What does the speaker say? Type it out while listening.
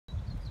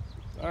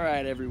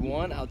Alright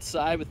everyone,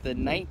 outside with the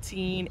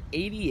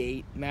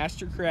 1988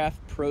 MasterCraft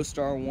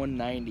ProStar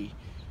 190.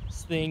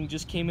 This thing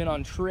just came in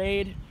on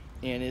trade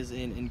and is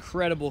in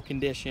incredible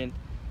condition.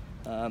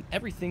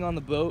 Everything on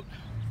the boat,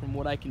 from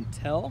what I can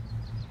tell,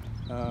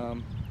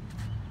 it's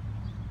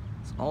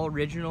all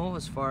original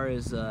as far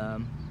as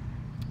the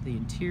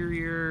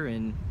interior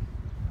and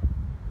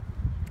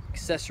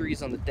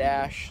accessories on the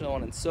dash, so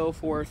on and so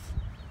forth.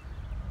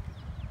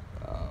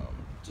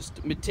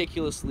 Just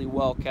meticulously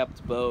well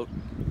kept boat.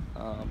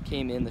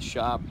 Came in the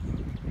shop,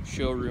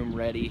 showroom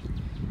ready,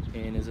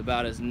 and is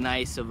about as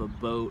nice of a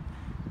boat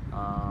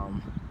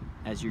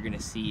as you're gonna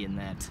see in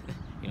that,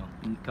 you know,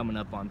 coming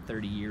up on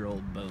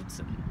 30-year-old boats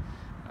and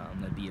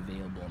that'd be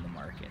available in the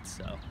market.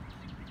 So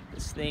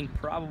this thing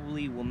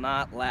probably will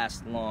not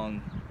last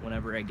long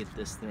whenever I get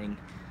this thing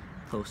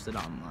posted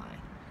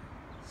online.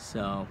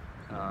 So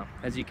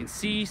as you can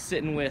see,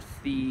 sitting with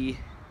the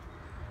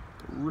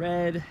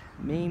red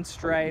main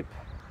stripe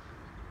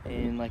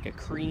and like a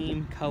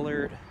cream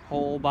colored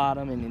hull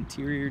bottom and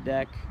interior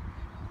deck.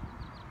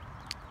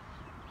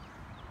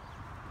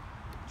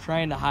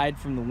 Trying to hide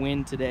from the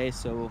wind today,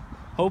 so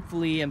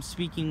hopefully I'm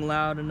speaking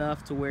loud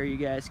enough to where you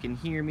guys can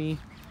hear me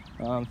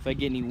if I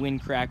get any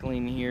wind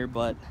crackling here,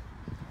 but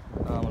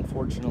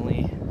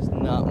unfortunately there's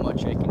not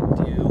much I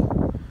can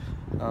do.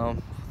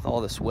 With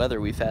all this weather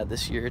we've had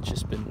this year, it's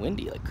just been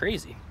windy like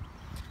crazy.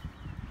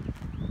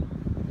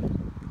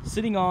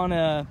 Sitting on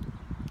a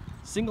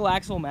single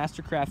axle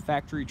MasterCraft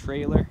factory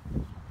trailer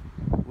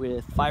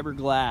with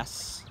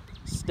fiberglass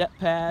step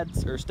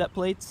pads or step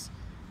plates,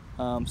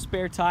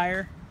 spare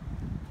tire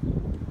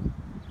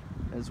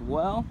as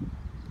well.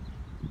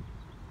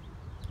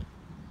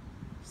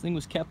 This thing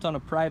was kept on a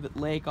private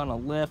lake on a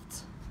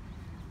lift,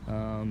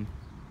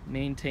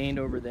 maintained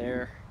over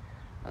there.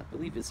 I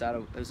believe it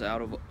was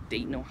out of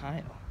Dayton,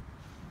 Ohio.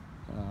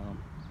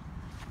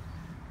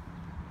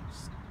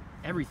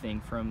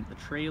 Everything from the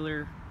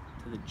trailer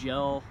to the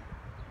gel,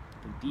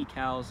 the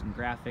decals and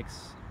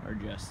graphics are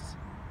just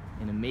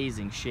in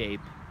amazing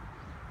shape.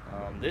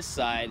 This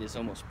side is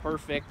almost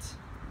perfect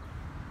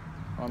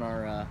on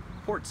our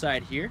port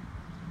side here.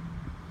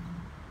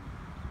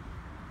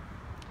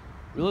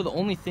 Really the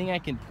only thing I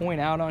can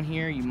point out on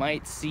here, you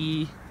might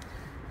see,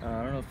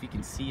 I don't know if you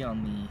can see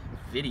on the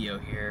video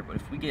here, but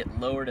if we get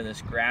lower to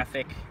this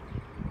graphic,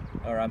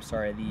 or I'm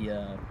sorry,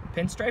 the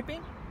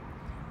pinstriping,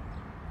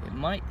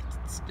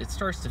 it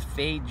starts to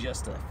fade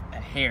just a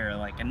hair,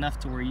 like enough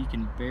to where you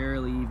can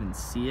barely even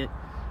see it.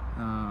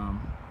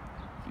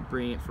 If you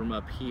bring it from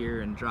up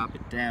here and drop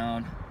it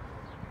down,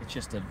 it's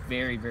just a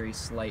very, very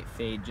slight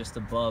fade just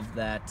above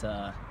that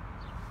that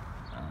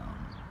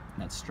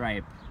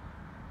stripe.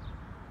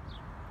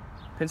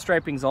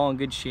 Pinstriping's all in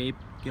good shape.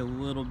 Get a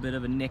little bit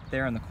of a nick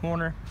there on the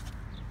corner.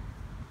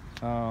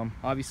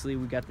 Obviously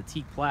we got the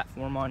teak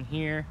platform on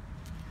here.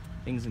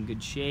 Things in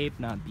good shape,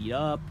 not beat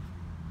up.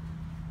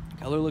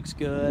 Color looks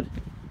good.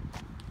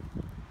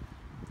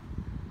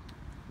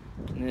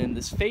 And then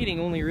this fading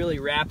only really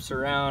wraps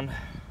around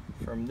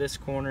from this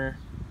corner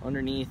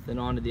underneath and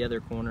onto the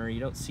other corner. You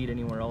don't see it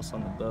anywhere else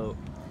on the boat.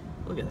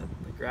 Look at that,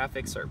 the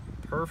graphics are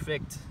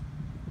perfect.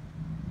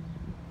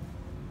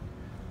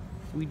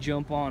 If we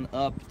jump on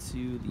up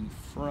to the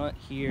front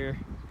here,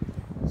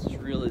 this is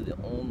really the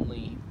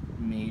only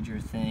major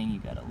thing. You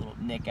got a little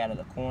nick out of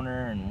the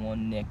corner and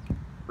one nick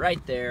right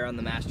there on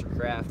the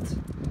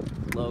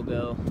MasterCraft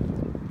logo.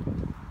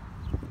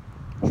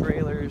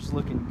 Trailer's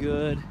looking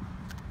good.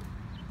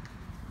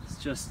 It's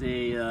just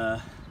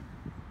a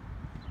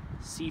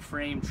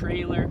C-frame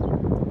trailer,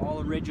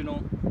 all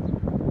original.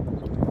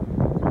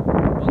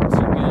 Bolts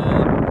are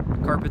good.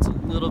 The carpet's a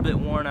little bit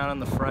worn out on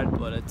the front,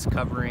 but it's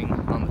covering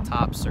on the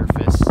top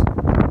surface.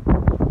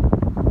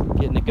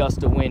 Getting a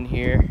gust of wind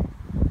here.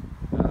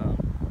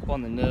 Up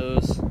on the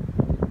nose.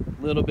 A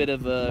little bit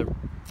of a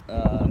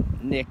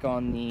nick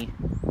on the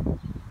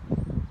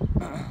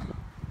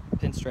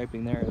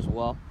pinstriping there as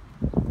well.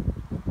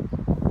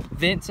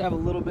 Vents have a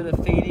little bit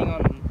of fading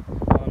on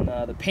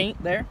the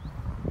paint there,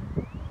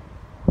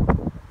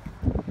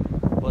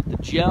 but the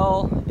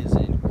gel is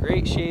in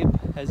great shape,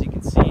 as you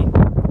can see.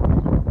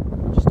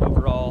 Just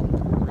overall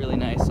really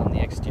nice on the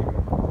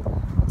exterior.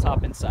 Let's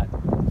hop inside.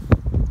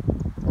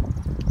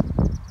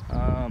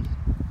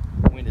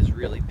 Wind is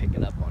really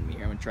picking up on me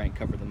here. I'm gonna try and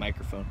cover the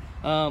microphone.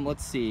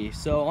 Let's see.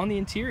 So on the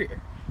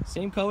interior,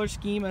 same color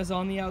scheme as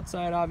on the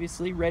outside,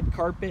 obviously. Red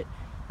carpet.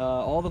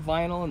 All the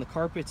vinyl and the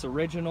carpet's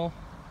original.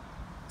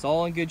 It's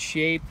all in good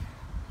shape.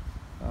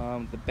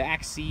 The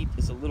back seat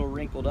is a little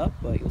wrinkled up,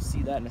 but you'll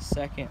see that in a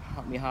second.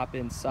 Let me hop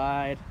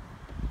inside.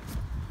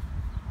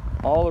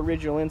 All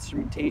original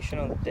instrumentation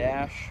on the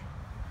dash.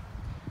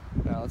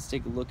 Now let's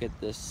take a look at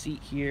the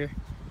seat here.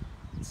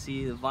 You can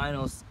see the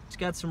vinyl's, it's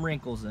got some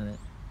wrinkles in it.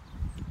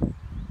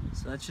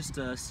 So that's just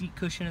a seat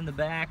cushion in the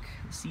back,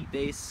 seat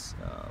base.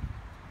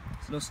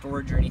 There's no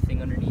storage or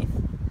anything underneath.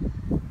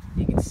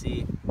 You can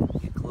see,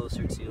 get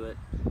closer to it.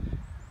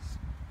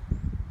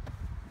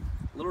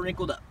 A little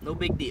wrinkled up, no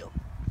big deal.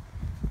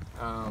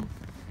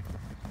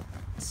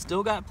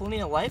 still got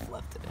plenty of life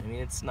left in it. I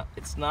mean,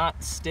 it's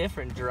not stiff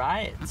and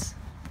dry. It's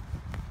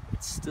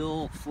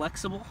still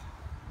flexible.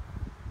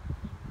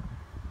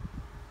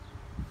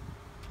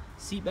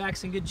 Seat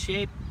back's in good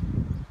shape.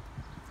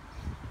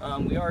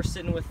 We are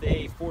sitting with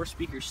a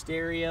 4-speaker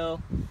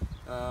stereo.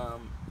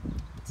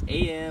 It's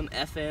AM,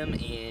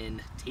 FM,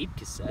 and tape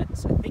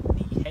cassettes. I think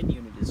the head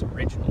unit is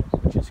original,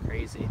 which is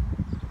crazy.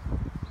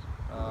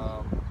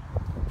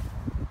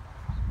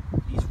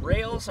 These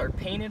rails are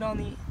painted on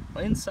the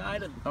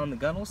inside on the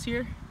gunnels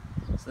here.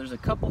 So there's a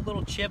couple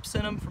little chips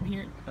in them from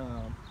here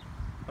on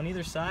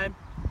either side.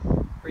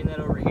 Bring that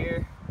over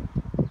here.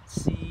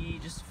 See,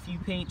 just a few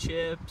paint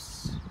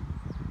chips.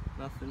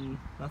 Nothing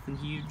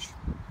huge.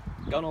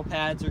 Gunnel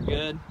pads are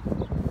good.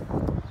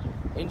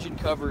 Engine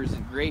cover is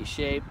in great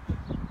shape.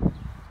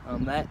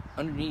 That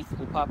underneath,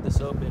 we'll pop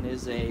this open,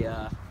 is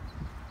a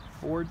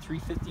Ford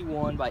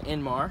 351 by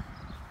Inmar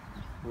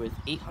with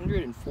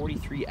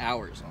 843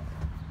 hours on it.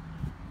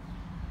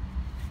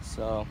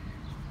 So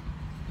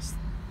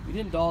we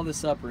didn't doll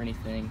this up or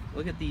anything.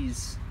 Look at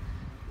these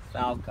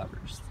valve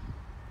covers.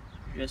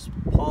 Just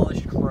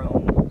polished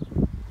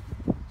chrome,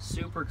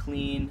 super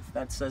clean. If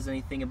that says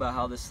anything about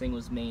how this thing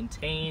was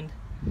maintained,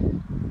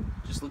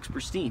 just looks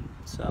pristine.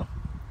 So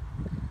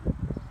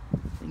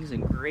thing's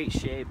in great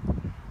shape.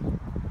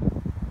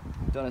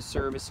 Done a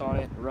service on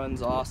it,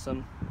 runs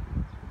awesome.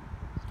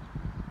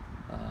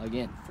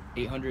 Again,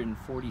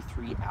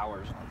 843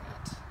 hours on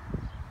that.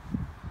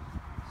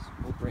 So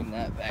we'll bring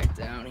that back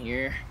down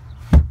here.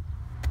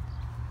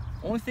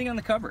 Only thing on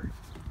the cover,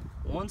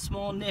 one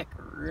small nick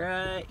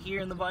right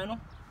here in the vinyl,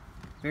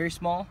 very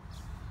small.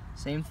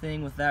 Same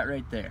thing with that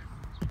right there.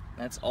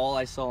 That's all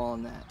I saw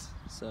on that.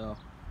 So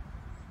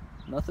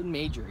nothing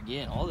major.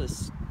 Again, all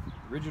this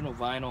original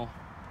vinyl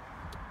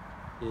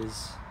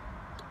is,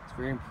 it's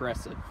very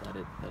impressive that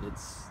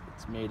it's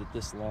made it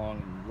this long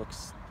and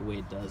looks the way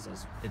it does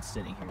as it's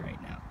sitting here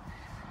right now.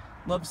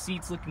 Love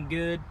seats looking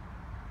good.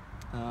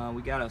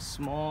 We got a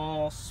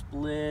small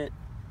split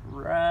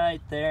right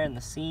there in the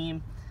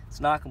seam.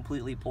 It's not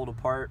completely pulled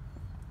apart,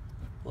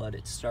 but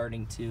it's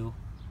starting to.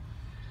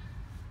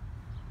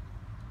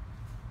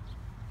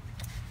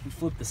 We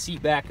flip the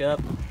seat back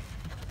up.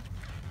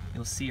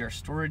 You'll see our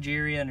storage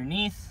area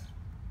underneath.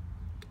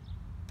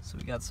 So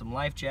we got some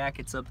life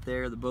jackets up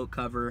there, the boat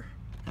cover.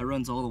 That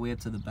runs all the way up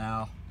to the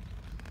bow.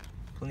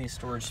 Plenty of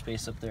storage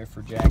space up there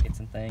for jackets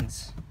and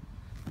things.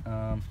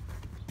 Can't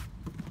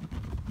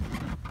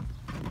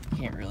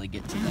really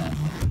get to that.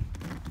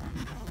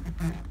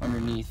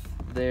 Underneath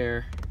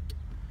there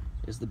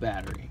is the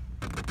battery.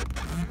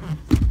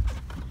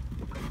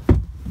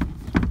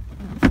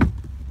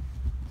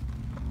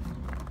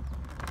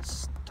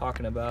 Just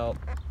talking about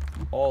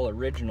all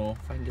original.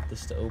 If I can get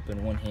this to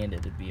open one-handed,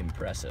 it'd be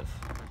impressive.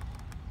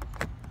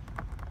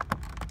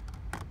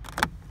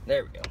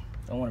 There we go.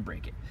 Don't want to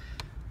break it.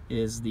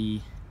 Is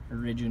the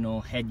original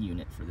head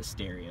unit for the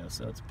stereo.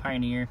 So it's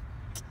Pioneer,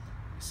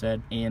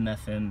 said AM,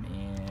 FM,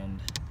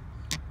 and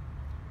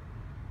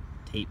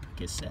tape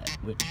cassette,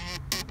 which is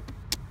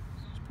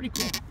pretty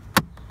cool.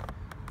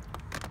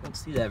 Don't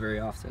see that very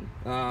often.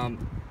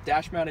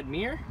 Dash mounted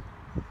mirror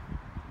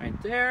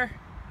right there.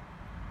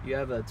 You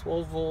have a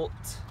 12-volt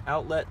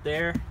outlet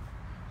there,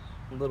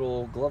 a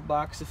little glove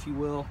box, if you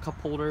will, cup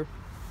holder.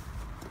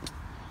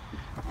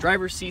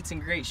 Driver's seat's in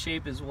great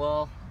shape as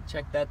well.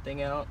 Check that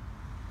thing out.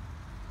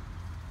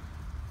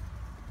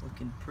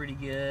 Looking pretty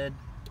good.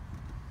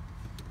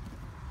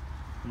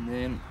 And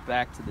then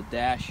back to the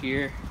dash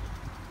here.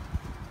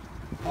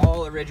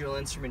 All original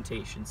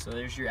instrumentation. So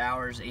there's your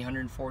hours,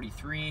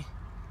 843.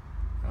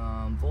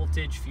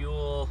 Voltage,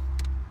 fuel,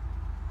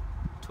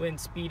 twin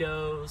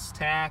speedos,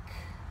 tack,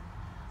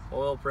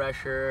 oil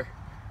pressure.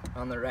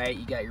 On the right,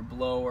 you got your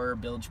blower,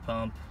 bilge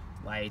pump,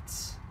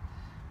 lights,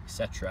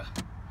 etc.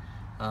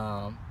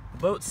 The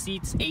boat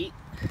seats 8.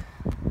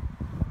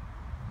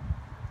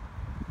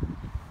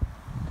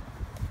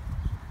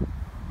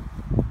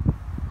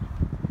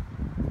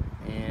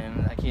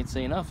 And I can't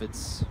say enough,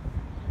 it's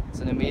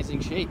in amazing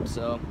shape.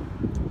 So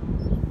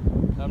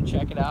come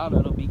check it out.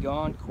 It'll be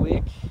gone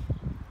quick.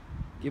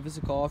 Give us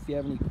a call if you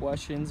have any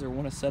questions or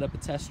want to set up a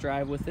test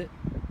drive with it.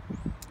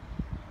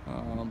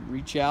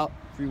 Reach out,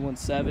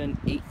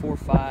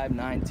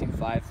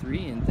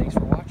 317-845-9253, and thanks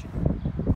for watching.